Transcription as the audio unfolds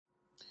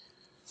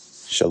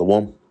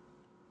Shalom.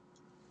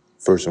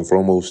 First and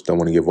foremost, I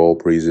want to give all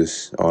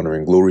praises, honor,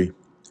 and glory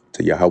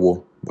to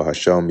Yahweh,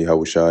 Bahasham,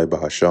 Yahushai,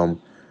 Bahasham,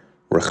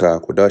 Recha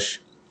Kodash.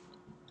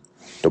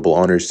 Double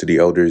honors to the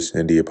elders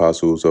and the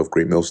apostles of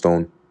Great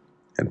Millstone,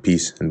 and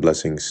peace and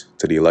blessings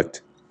to the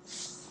elect.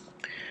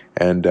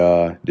 And there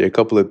are a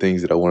couple of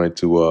things that I wanted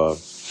to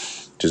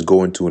just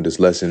go into in this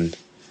lesson.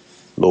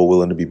 Lord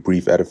willing, to be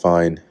brief,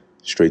 edifying,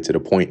 straight to the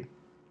point.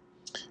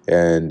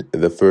 And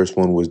the first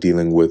one was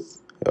dealing with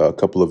a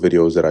couple of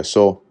videos that I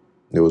saw.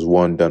 There was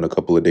one done a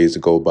couple of days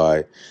ago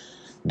by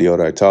the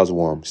Elder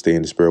Tazawam, Stay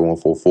in the Spirit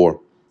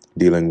 144,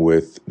 dealing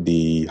with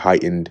the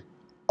heightened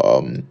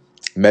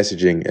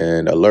messaging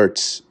and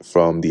alerts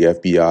from the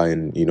FBI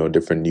and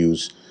different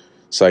news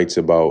sites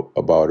about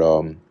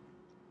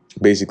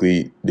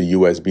basically the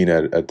U.S. being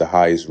at the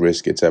highest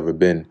risk it's ever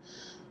been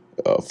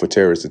for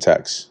terrorist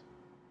attacks.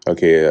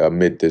 Okay,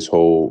 amid this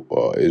whole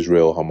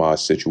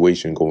Israel-Hamas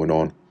situation going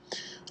on.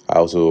 I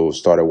also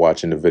started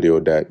watching the video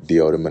that the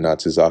Elder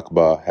Manasseh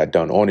Zakba had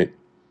done on it.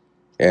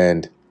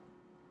 And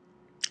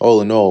all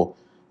in all,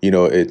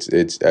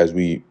 it's as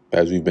we've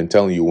been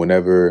telling you,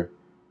 whenever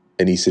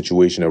any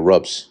situation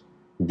erupts,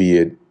 be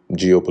it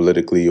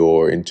geopolitically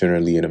or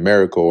internally in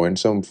America or in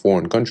some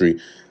foreign country,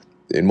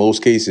 in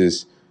most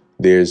cases,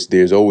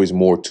 there's always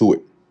more to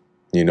it.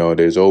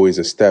 There's always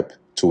a step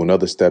to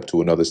another step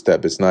to another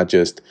step. It's not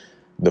just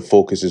the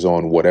focus is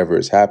on whatever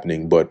is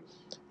happening, but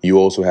you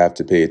also have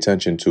to pay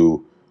attention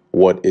to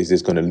what is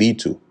this going to lead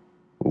to?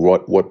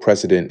 What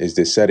precedent is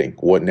this setting?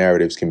 What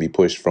narratives can be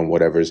pushed from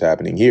whatever is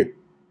happening here?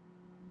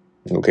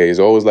 Okay, it's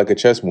always like a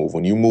chess move.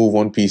 When you move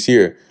one piece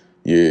here,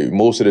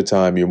 most of the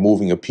time you're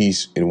moving a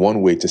piece in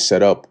one way to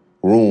set up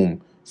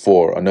room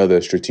for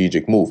another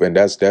strategic move. And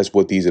that's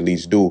what these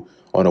elites do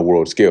on a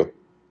world scale.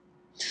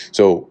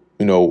 So,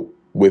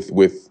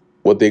 with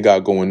what they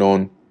got going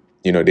on,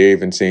 they're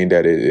even saying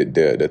that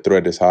the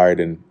threat is higher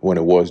than when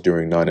it was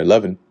during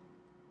 9/11.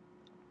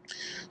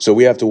 So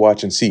we have to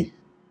watch and see.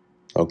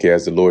 Okay,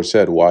 as the Lord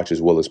said, watch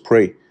as well as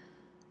pray.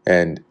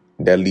 And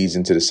that leads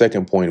into the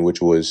second point,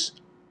 which was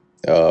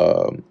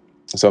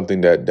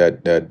something that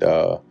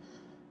the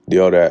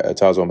Elder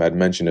Tazom had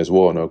mentioned as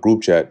well in our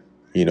group chat,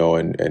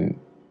 in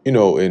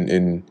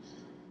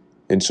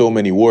so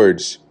many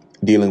words,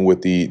 dealing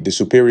with the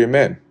superior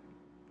man.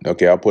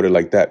 Okay, I'll put it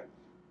like that.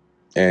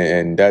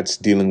 And that's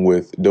dealing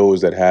with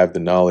those that have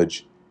the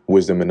knowledge,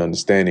 wisdom, and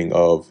understanding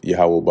of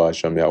Yahweh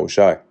Ba'asham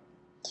Yahushai.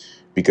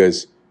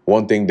 Because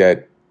one thing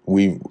that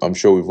I'm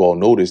sure we've all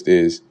noticed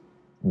is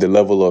the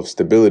level of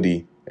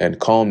stability and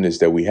calmness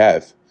that we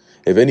have.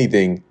 If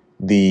anything,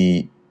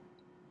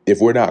 if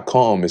we're not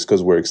calm, it's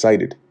because we're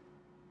excited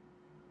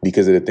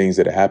because of the things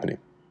that are happening,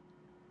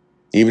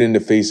 even in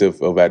the face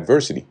of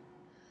adversity,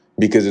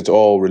 because it's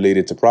all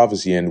related to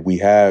prophecy. And we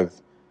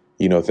have,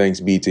 thanks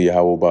be to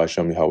Yahweh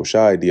Ba'asham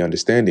Yahushai, the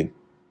understanding.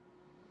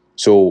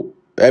 So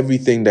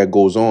everything that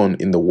goes on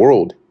in the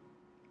world,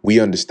 we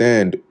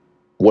understand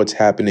what's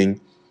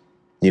happening.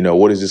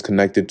 What is this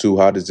connected to?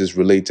 How does this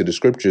relate to the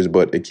scriptures?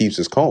 But it keeps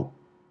us calm.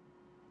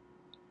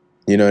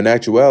 In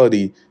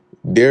actuality,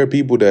 there are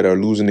people that are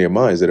losing their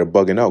minds, that are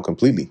bugging out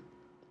completely.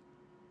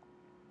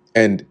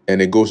 And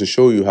it goes to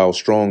show you how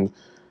strong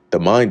the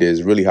mind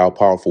is, really how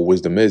powerful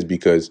wisdom is,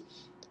 because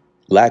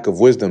lack of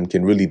wisdom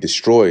can really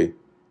destroy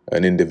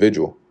an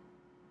individual.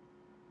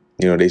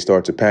 They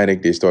start to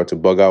panic, they start to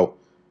bug out,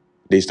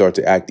 they start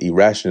to act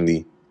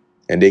irrationally,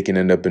 and they can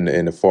end up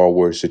in a far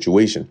worse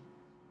situation.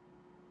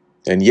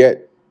 And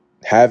yet,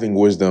 having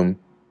wisdom,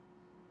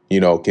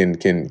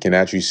 can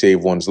actually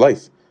save one's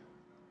life.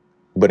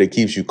 But it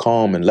keeps you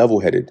calm and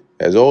level-headed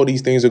as all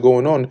these things are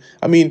going on.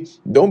 I mean,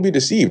 don't be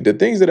deceived. The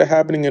things that are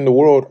happening in the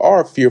world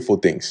are fearful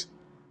things.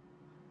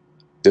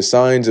 The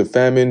signs of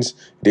famines,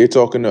 they're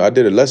talking. I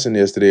did a lesson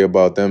yesterday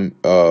about them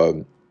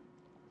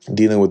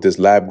dealing with this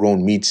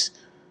lab-grown meats.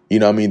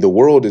 The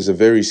world is a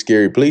very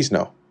scary place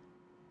now.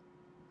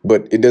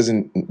 But it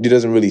doesn't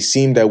really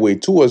seem that way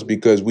to us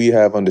because we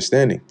have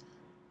understanding.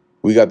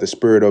 We got the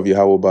spirit of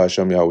Yahweh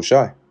Ba'asham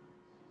Yahushai.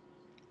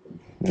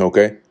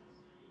 Okay?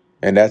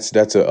 And that's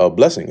a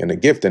blessing and a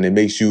gift, and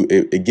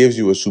it gives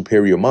you a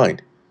superior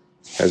mind.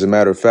 As a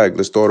matter of fact,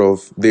 let's start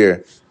off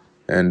there.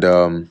 And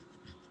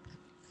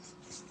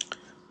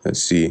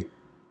let's see.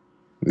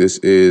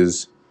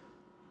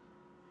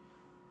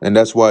 And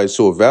that's why it's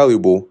so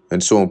valuable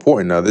and so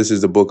important. Now, this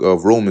is the book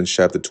of Romans,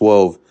 chapter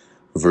 12,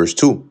 verse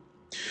 2.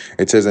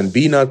 It says, "And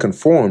be not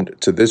conformed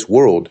to this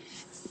world,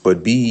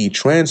 but be ye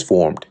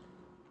transformed,"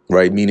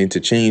 right? Meaning to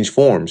change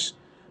forms,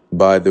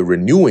 "by the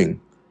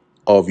renewing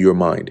of your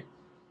mind,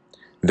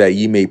 that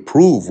ye may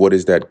prove what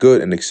is that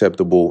good and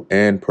acceptable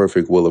and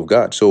perfect will of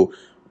God." So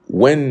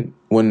when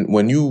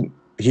you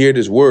hear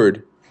this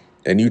word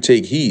and you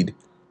take heed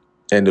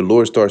and the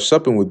Lord starts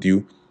supping with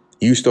you,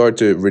 you start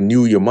to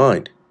renew your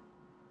mind.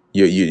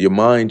 Your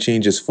mind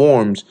changes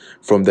forms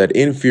from that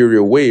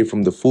inferior way,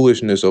 from the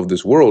foolishness of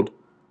this world,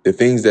 the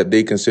things that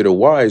they consider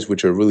wise,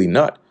 which are really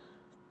not,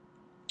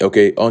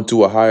 okay,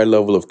 onto a higher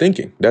level of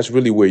thinking. That's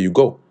really where you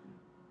go.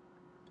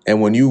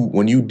 And when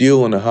you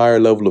deal on a higher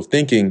level of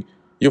thinking,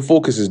 Your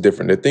focus is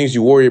different. The things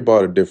you worry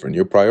about are different.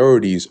 Your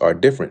priorities are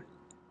different.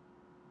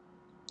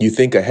 You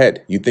think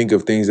ahead. You think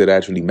of things that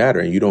actually matter,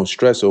 and you don't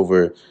stress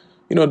over,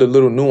 the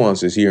little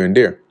nuances here and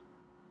there.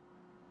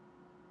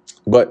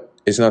 But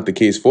it's not the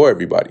case for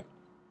everybody,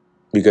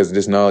 because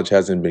this knowledge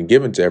hasn't been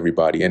given to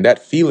everybody, and that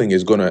feeling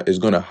is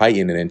gonna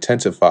heighten and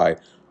intensify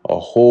a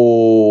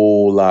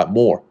whole lot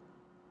more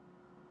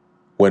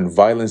when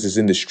violence is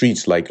in the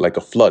streets like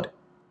a flood.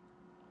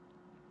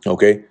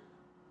 Okay,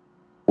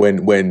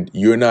 when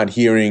you're not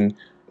hearing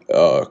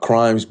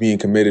crimes being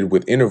committed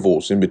with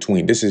intervals in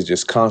between. This is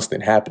just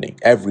constant happening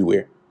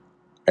everywhere,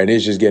 and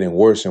it's just getting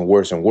worse and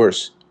worse and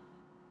worse.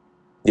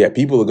 Yeah,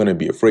 people are gonna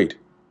be afraid.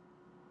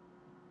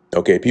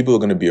 Okay, people are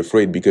going to be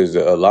afraid because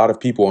a lot of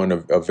people are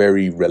in a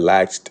very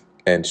relaxed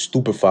and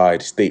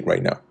stupefied state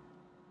right now.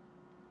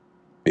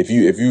 If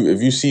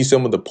you see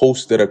some of the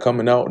posts that are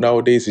coming out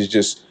nowadays, it's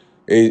just,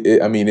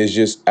 it's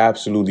just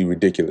absolutely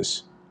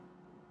ridiculous.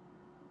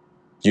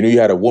 You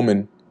had a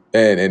woman,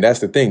 and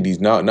that's the thing.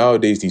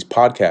 Nowadays these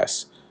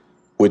podcasts,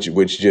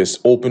 which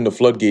just open the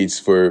floodgates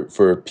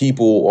for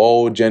people,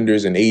 all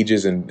genders and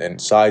ages and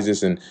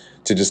sizes, and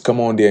to just come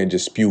on there and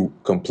just spew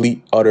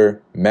complete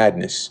utter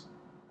madness.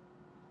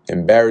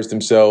 Embarrass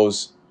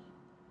themselves,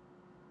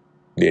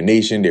 their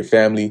nation, their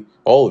family,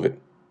 all of it.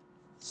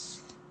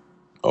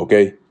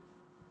 Okay,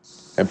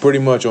 and pretty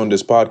much on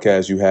this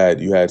podcast, you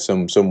had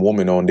some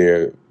woman on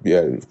there,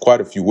 quite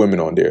a few women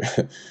on there,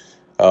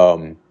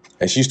 and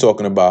she's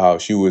talking about how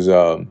she was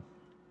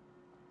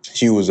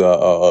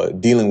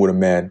dealing with a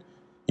man,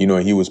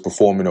 and he was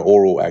performing an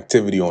oral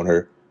activity on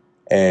her,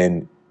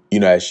 and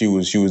as she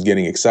was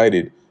getting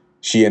excited,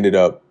 she ended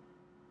up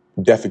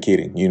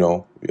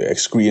defecating,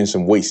 excreting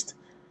some waste.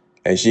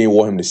 And she didn't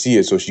want him to see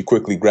it, so she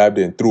quickly grabbed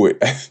it and threw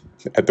it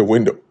at the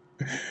window.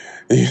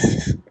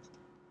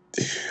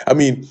 I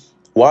mean,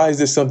 why is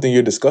this something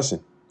you're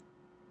discussing?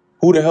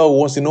 Who the hell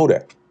wants to know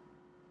that?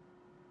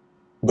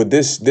 But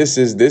this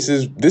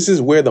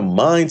is where the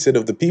mindset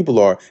of the people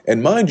are.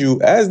 And mind you,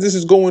 as this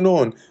is going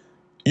on,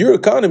 your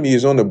economy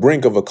is on the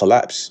brink of a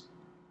collapse.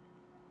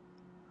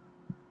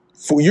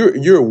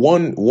 You're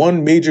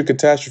one major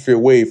catastrophe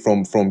away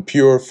from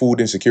pure food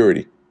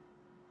insecurity.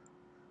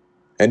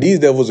 And these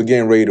devils are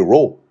getting ready to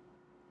roll.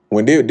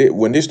 When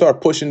they start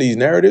pushing these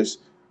narratives,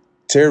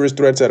 terrorist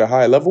threats at a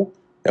high level,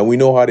 and we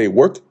know how they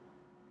work,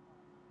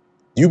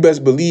 you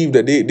best believe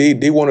that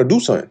they want to do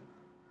something.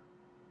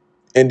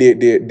 And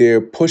they're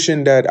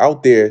pushing that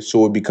out there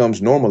so it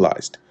becomes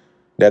normalized.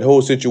 That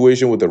whole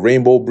situation with the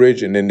Rainbow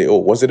Bridge, and then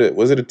was it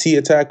a T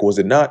attack? Was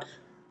it not?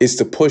 It's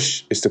to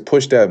push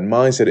that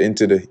mindset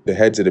into the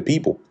heads of the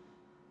people.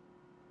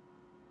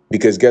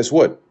 Because guess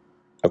what?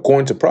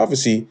 According to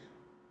prophecy,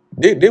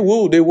 They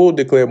will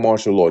declare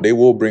martial law. They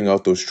will bring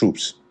out those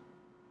troops.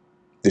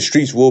 The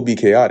streets will be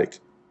chaotic.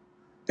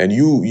 And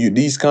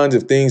these kinds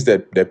of things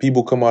that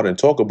people come out and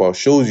talk about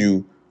shows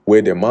you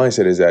where their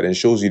mindset is at, and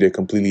shows you they're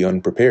completely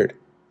unprepared.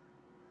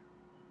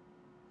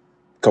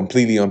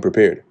 Completely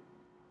unprepared.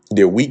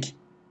 They're weak.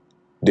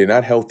 They're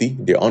not healthy.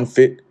 They're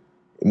unfit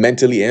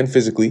mentally and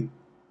physically,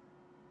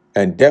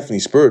 and definitely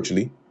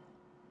spiritually.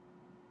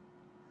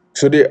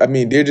 So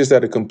they're just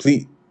at a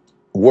complete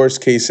worst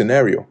case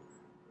scenario.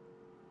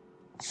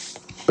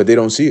 But they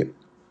don't see it.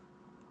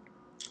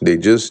 They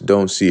just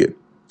don't see it.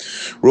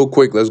 Real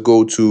quick, let's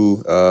go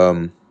to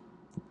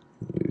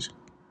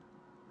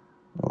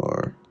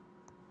or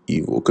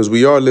evil, because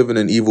we are living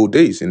in evil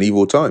days, in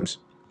evil times.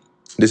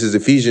 This is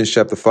Ephesians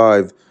chapter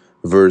 5,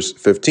 verse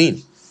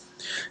 15.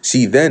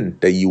 See then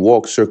that you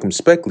walk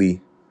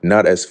circumspectly,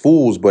 not as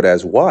fools, but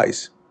as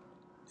wise.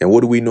 And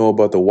what do we know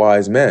about the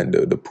wise man,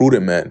 the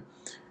prudent man?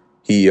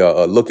 He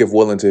looketh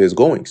well into his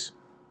goings.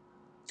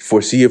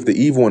 Foreseeth the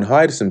evil and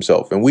hides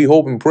himself. And we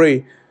hope and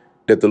pray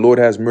that the Lord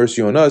has mercy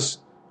on us,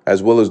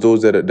 as well as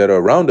those that are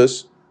around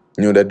us,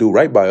 that do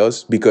right by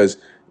us, because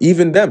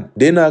even them,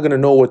 they're not going to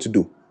know what to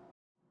do.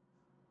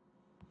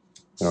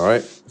 All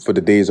right. For the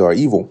days are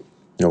evil.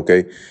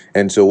 Okay.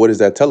 And so what does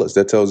that tell us?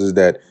 That tells us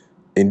that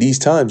in these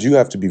times, you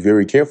have to be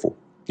very careful.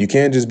 You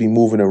can't just be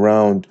moving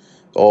around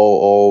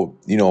all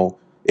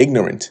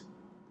ignorant,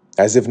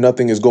 as if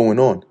nothing is going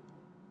on.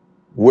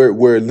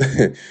 We're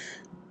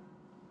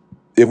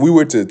if we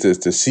were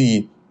to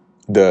see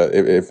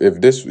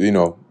if this,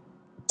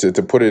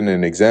 to put it in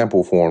an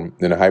example form,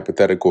 in a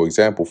hypothetical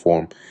example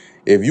form,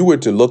 if you were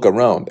to look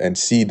around and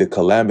see the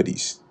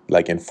calamities,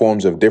 like in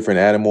forms of different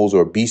animals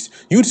or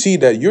beasts, you'd see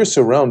that you're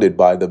surrounded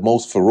by the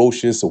most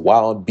ferocious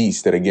wild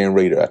beasts that are getting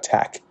ready to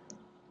attack.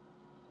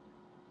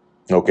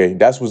 Okay,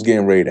 that's what's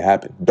getting ready to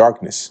happen.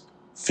 Darkness,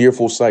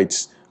 fearful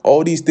sights,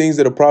 all these things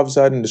that are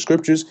prophesied in the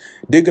scriptures,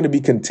 they're going to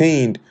be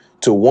contained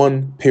to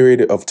one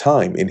period of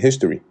time in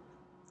history.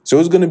 So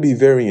it's going to be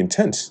very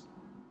intense.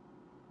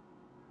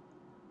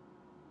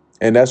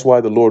 And that's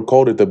why the Lord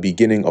called it the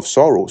beginning of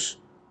sorrows.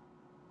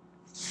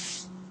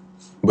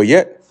 But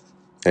yet,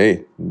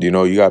 hey,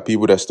 you got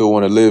people that still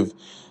want to live,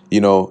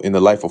 in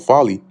the life of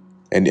folly.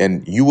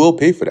 And you will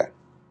pay for that.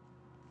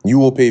 You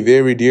will pay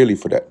very dearly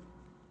for that.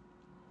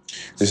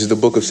 This is the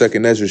book of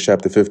 2 Ezra,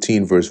 chapter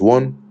 15, verse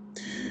 1.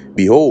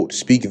 Behold,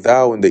 speak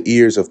thou in the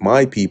ears of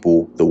my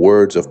people the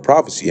words of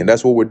prophecy. And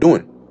that's what we're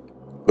doing.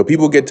 But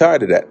people get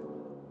tired of that.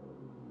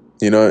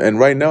 And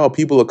right now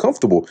people are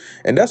comfortable.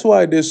 And that's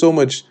why there's so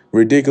much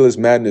ridiculous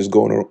madness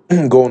going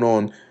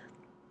on,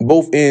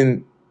 both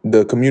in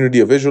the community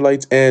of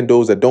Israelites and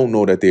those that don't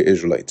know that they're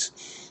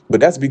Israelites. But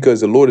that's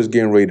because the Lord is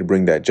getting ready to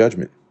bring that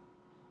judgment.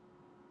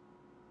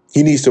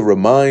 He needs to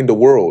remind the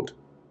world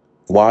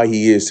why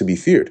he is to be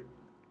feared.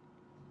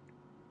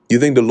 You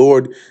think the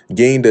Lord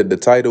gained the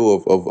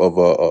title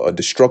of a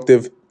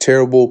destructive,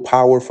 terrible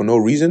power for no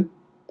reason?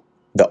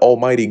 The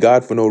Almighty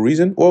God for no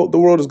reason? Well, the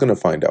world is going to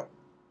find out.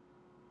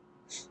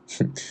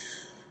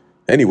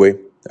 Anyway,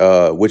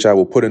 which I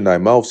will put in thy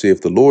mouth,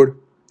 saith the Lord,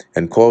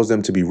 and cause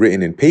them to be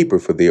written in paper,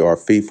 for they are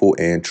faithful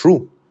and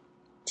true.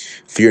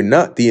 Fear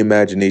not the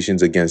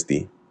imaginations against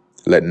thee.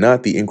 Let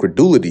not the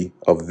incredulity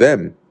of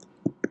them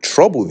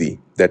trouble thee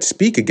that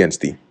speak against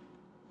thee.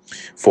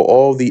 For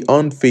all the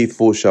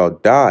unfaithful shall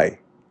die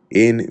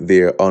in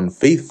their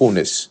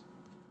unfaithfulness.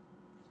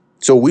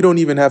 So we don't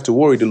even have to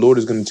worry. The Lord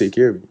is going to take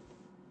care of you.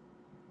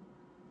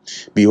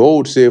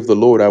 Behold, saith the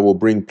Lord, I will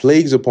bring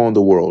plagues upon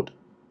the world,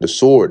 the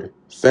sword,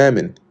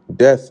 famine,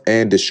 death,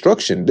 and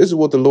destruction. This is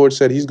what the Lord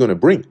said he's going to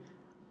bring.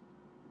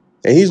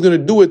 And he's going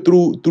to do it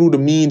through the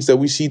means that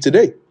we see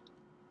today.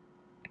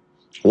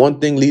 One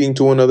thing leading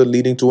to another,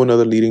 leading to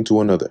another, leading to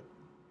another.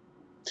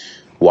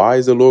 Why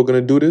is the Lord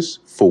going to do this?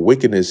 For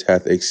wickedness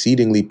hath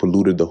exceedingly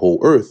polluted the whole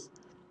earth,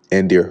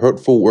 and their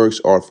hurtful works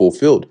are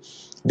fulfilled.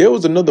 There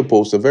was another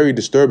post, a very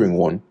disturbing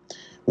one,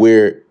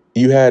 where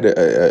you had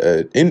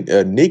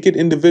a naked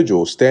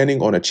individual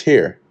standing on a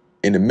chair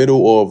in the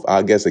middle of,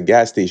 I guess, a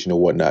gas station or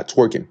whatnot,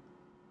 twerking.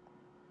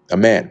 A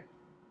man.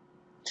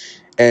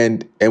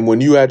 And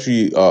when you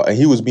actually, and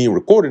he was being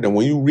recorded, and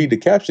when you read the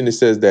caption, it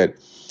says that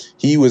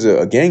he was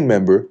a gang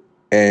member,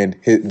 and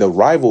the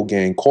rival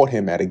gang caught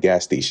him at a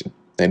gas station,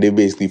 and they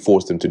basically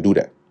forced him to do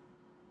that.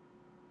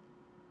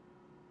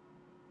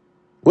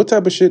 What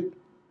type of shit?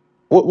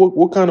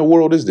 What kind of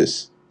world is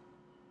this?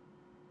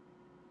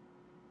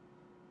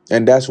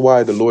 And that's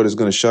why the Lord is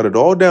going to shut it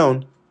all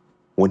down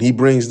when he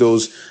brings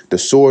the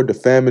sword, the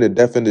famine, the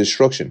death, and the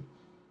destruction.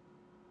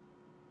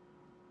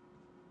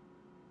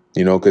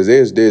 Because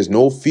there's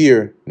no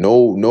fear,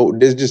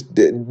 there's just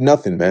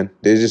nothing, man.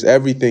 There's just,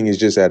 everything is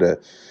just at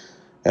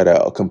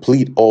a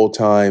complete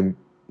all-time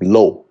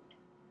low.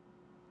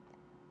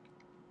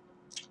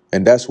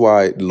 And that's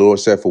why the Lord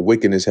said, for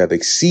wickedness hath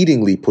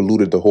exceedingly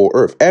polluted the whole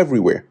earth,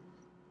 everywhere.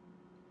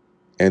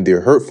 And their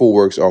hurtful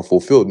works are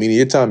fulfilled, meaning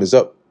your time is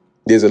up.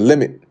 There's a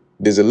limit.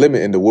 There's a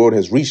limit, and the world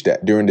has reached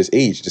that during this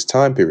age, this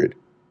time period.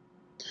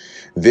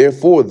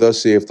 Therefore,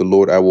 thus saith the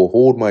Lord, I will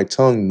hold my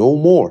tongue no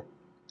more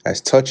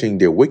as touching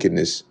their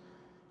wickedness,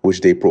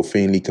 which they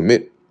profanely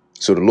commit.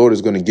 So the Lord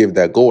is going to give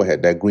that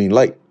go-ahead, that green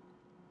light.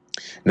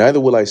 Neither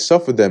will I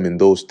suffer them in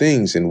those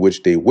things in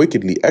which they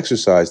wickedly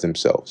exercise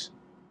themselves.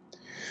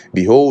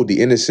 Behold,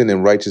 the innocent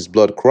and righteous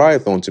blood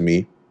crieth unto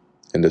me,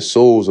 and the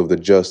souls of the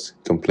just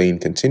complain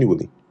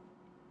continually.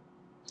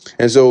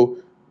 And so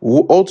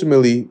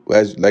ultimately,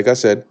 like I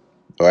said,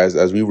 or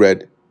as we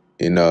read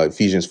in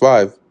Ephesians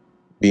 5,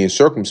 being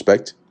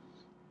circumspect,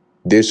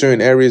 there's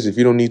certain areas, if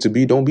you don't need to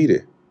be, don't be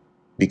there.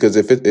 Because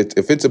if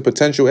it's a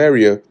potential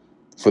area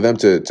for them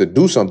to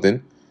do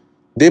something,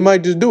 they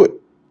might just do it.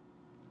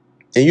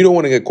 And you don't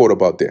want to get caught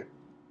up out there.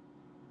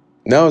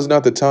 Now is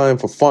not the time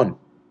for fun.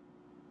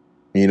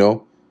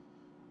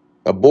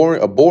 A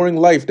boring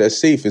life that's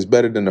safe is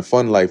better than a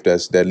fun life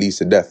that leads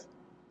to death.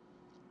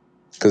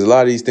 Because a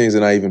lot of these things are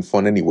not even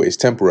fun anyway. It's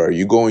temporary.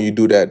 You go and you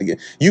do that again.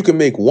 You can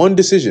make one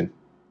decision.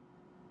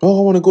 Oh,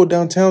 I want to go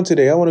downtown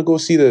today. I want to go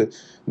see the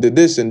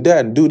this and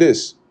that and do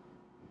this.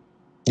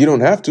 You don't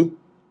have to.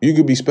 You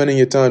could be spending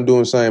your time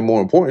doing something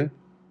more important.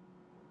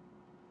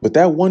 But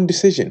that one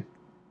decision,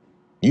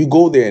 you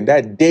go there, and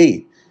that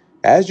day,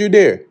 as you're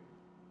there,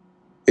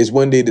 is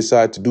when they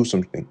decide to do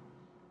something.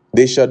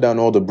 They shut down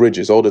all the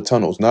bridges, all the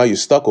tunnels. Now you're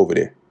stuck over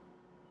there.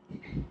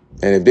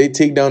 And if they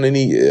take down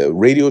any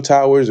radio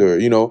towers or,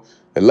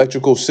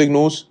 electrical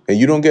signals, and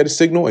you don't get a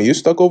signal and you're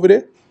stuck over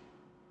there,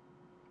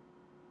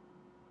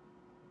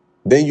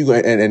 then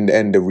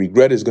and the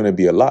regret is going to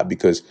be a lot,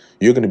 because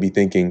you're going to be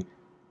thinking,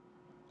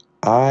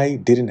 I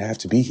didn't have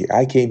to be here.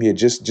 I came here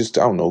just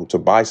I don't know, to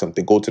buy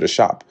something, go to the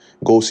shop,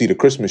 go see the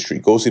Christmas tree,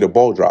 go see the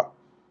ball drop.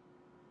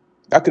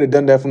 I could have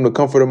done that from the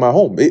comfort of my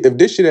home. If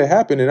this shit had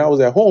happened and I was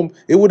at home,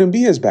 it wouldn't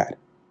be as bad.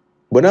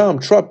 But now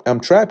I'm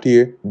trapped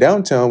here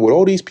downtown with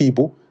all these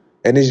people,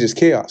 and it's just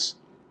chaos.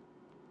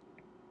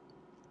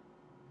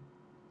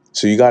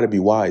 So you got to be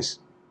wise.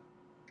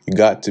 You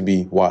got to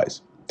be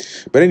wise.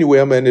 But anyway,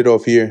 I'm going to end it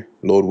off here.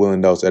 Lord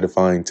willing, that was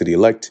edifying to the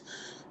elect.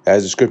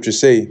 As the scriptures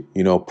say,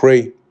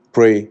 pray,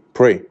 pray,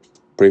 pray.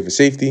 Pray for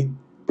safety.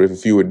 Pray for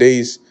fewer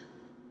days.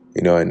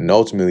 And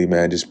ultimately,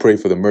 man, just pray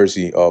for the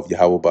mercy of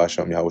Yahweh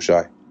Basham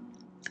Yahushai.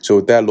 So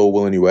with that, Lord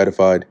willing, you were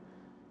edified.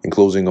 In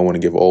closing, I want to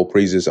give all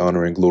praises,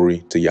 honor, and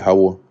glory to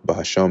Yahweh,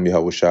 Bahasham,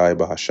 Yahushai,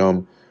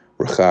 Bahasham,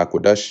 Rachak,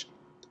 Wadash.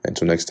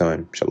 Until next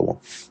time, Shalom.